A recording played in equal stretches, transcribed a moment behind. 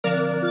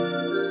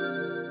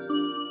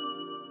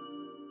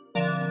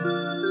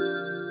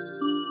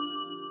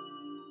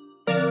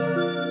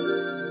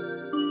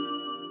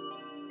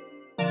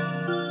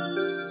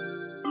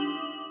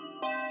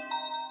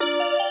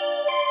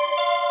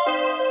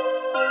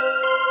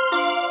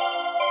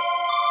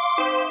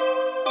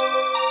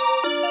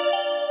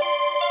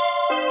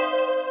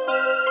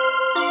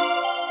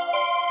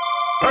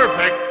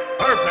Perfect,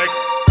 perfect.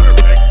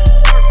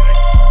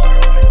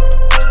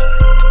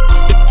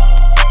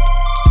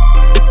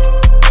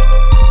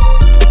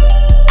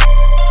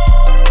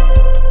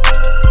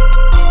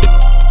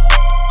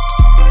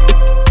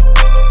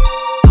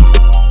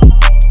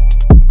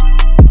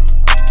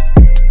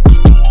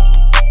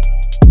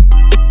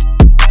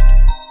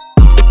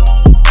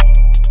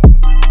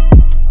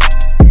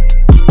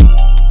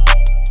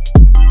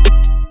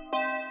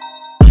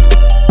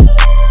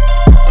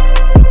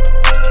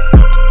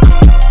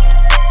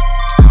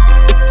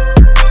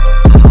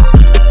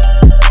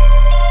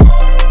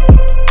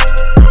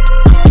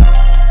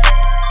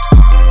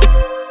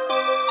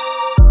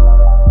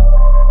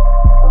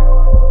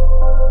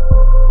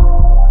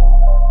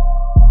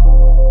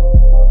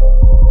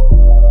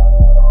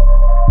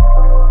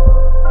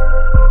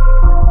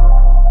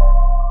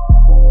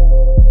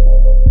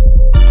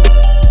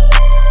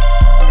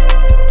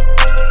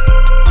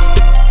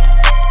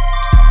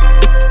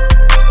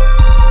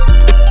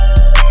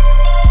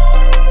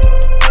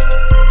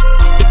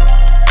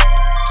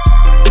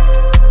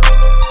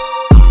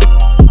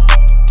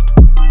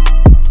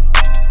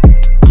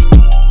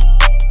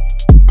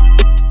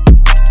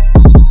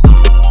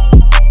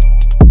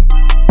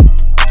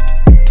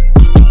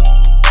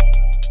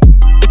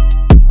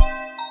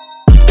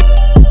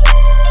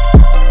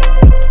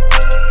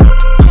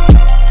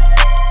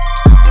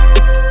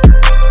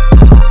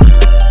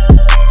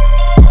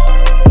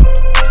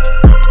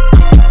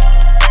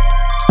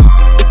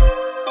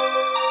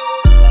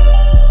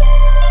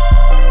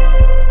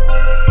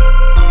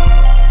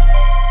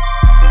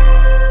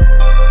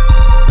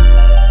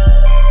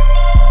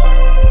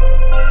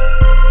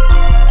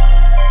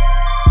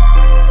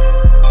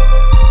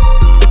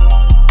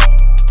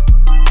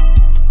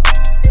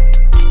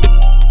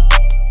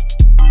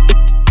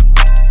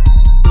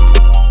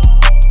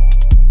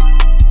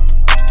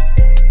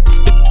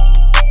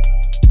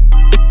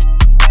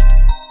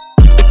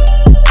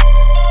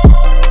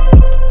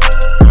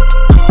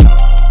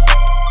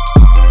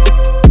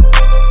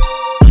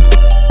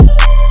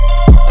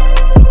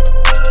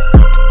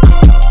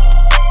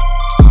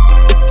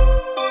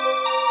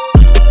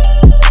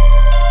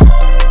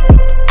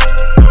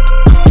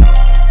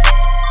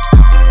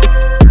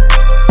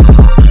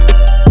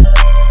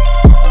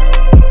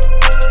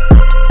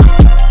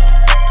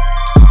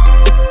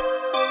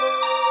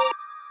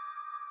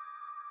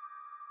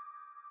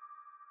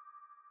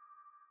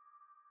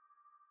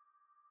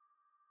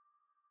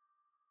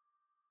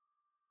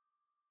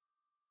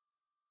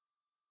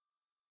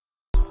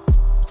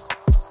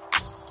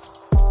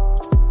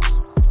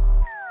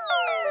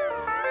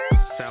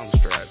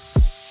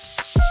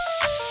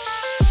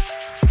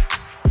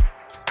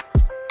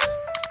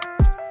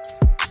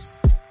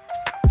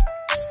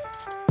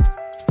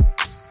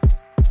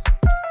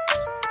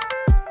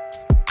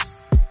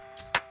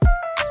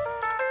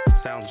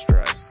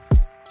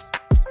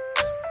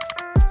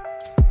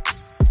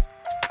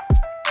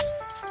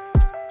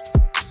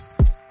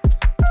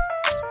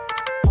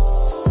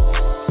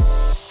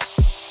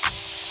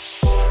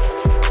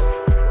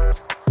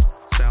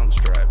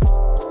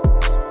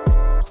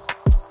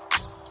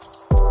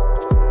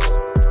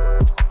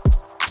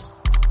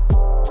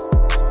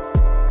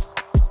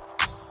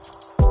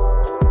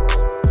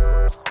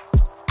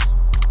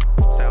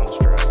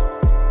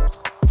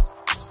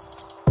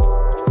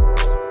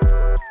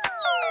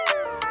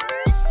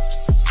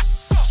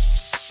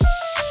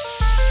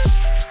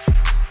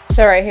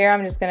 So right here,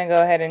 I'm just going to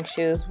go ahead and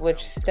choose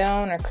which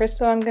stone or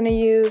crystal I'm going to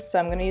use. So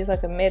I'm going to use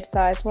like a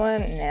mid-sized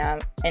one.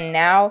 And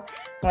now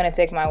I'm going to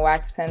take my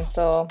wax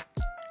pencil.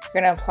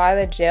 We're going to apply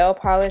the gel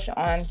polish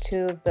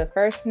onto the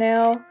first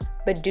nail,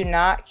 but do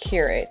not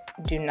cure it.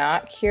 Do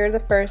not cure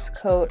the first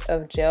coat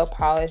of gel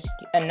polish,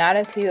 and not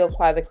until you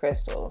apply the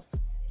crystals.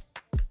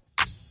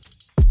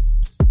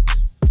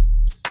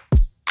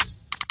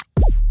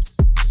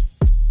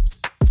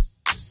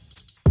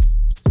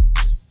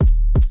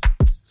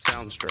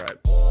 Soundstripe.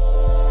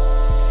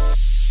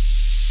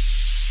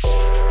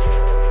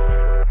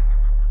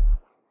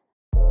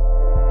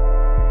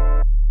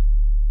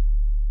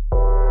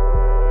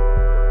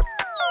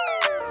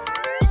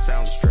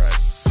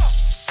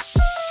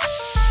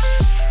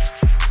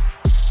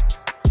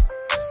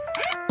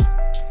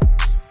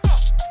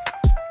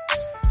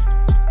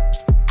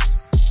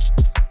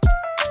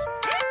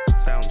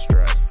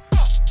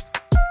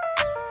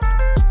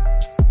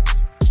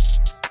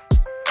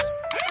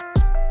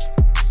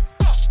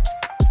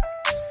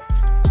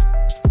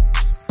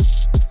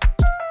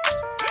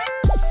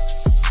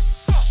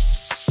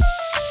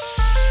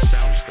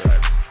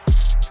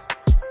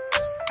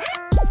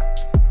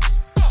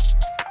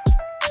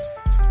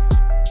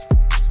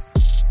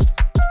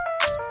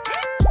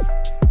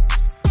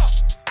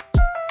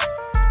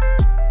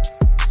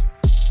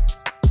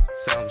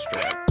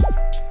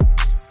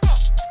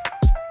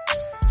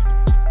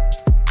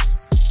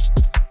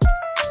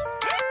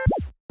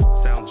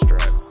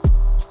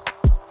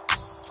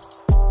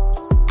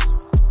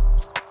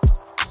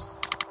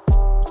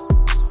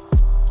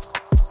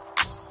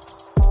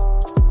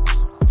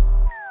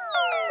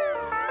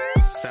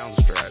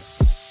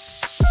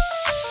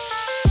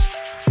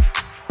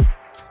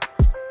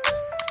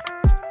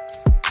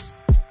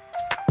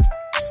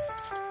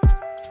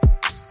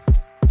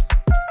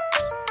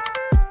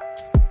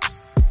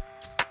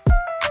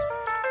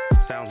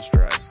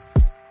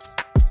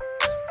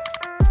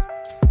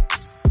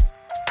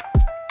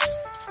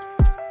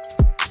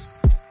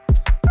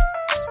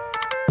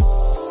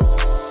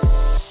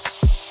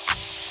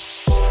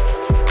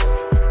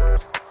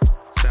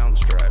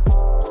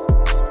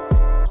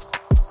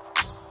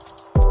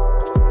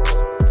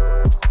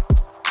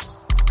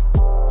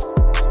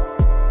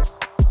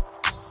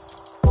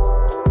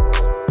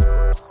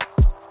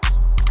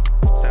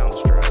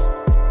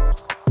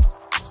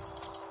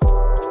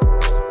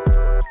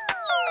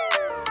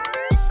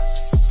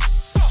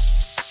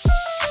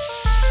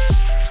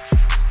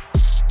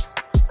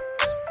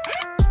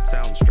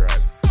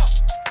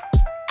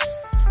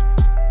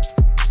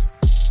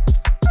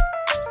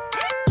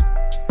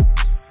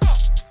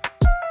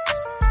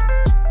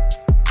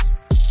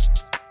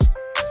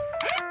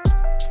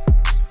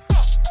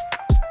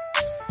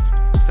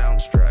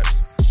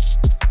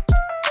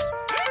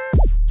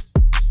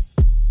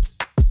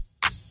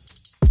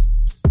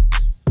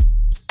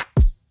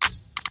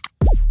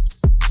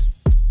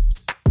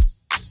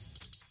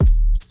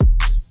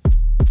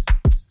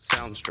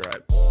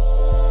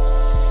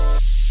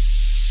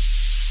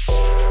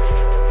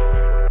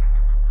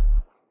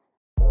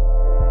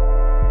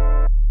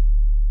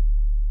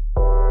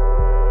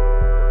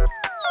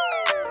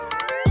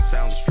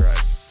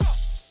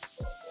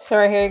 So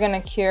right here, you're going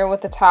to cure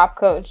with the top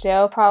coat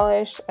gel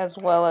polish as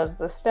well as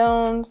the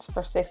stones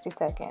for 60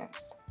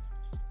 seconds.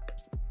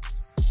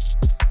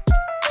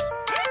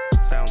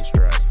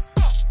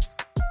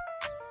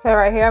 So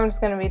right here, I'm just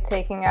going to be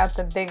taking out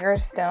the bigger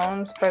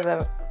stones for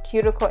the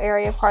cuticle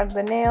area part of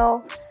the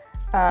nail.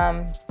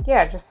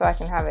 Yeah, just so I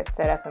can have it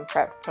set up and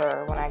prepped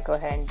for when I go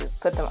ahead and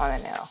put them on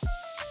the nail.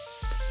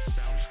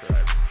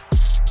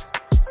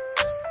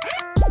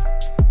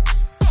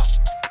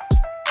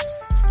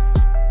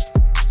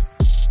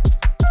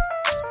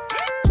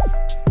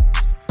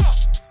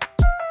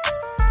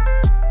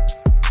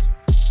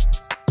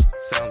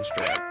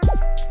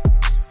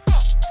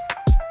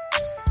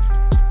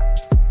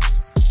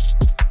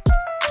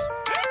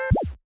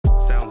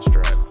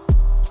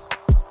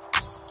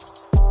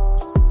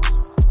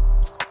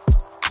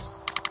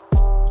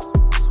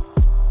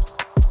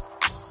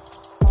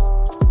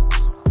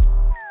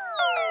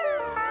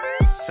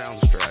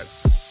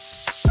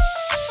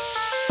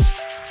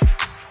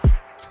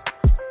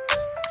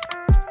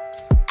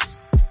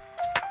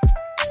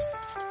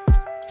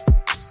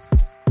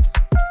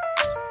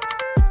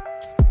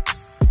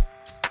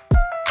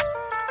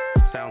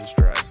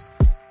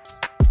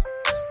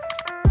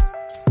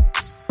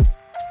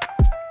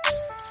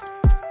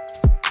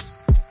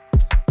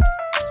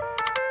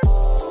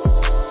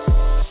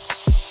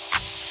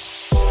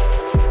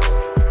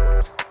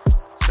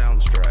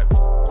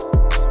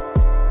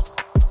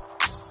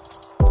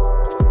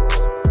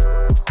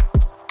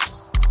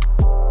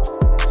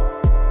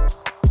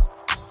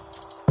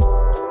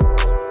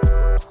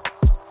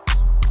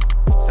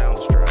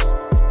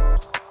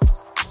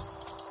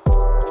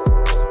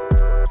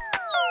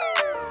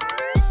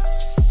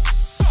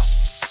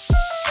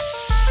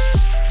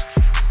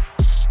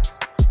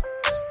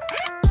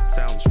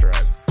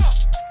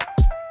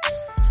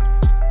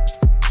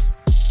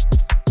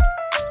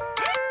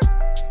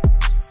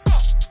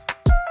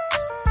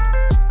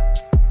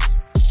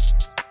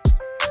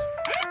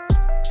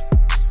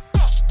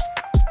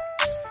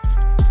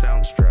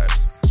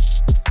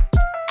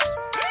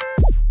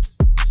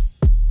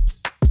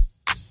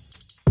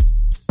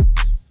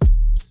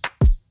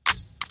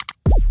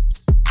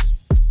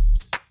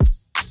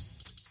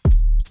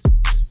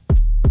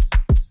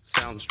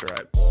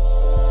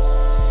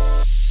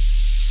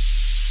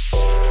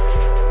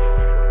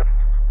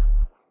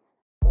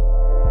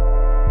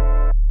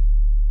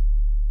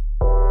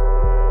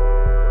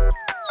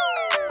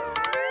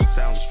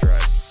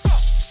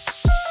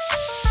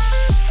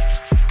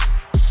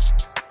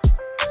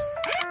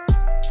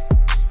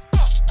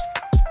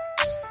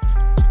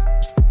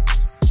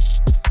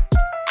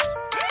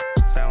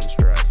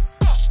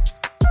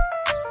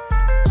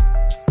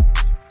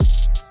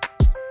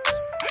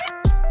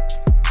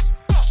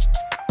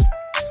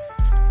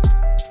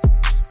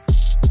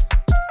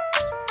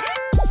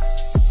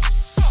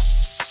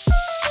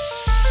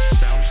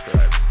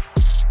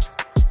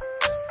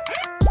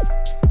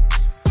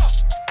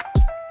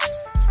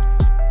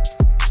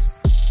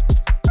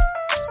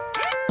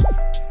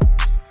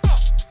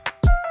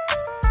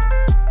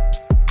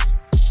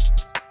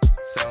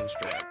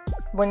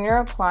 When you're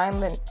applying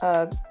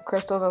the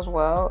crystals as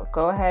well,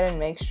 go ahead and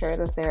make sure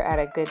that they're at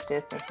a good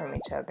distance from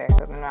each other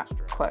so they're not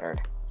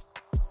cluttered.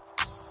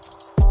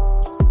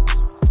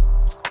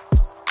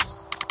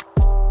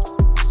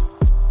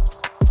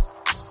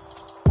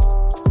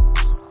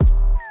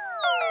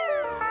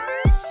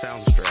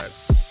 Soundstripe.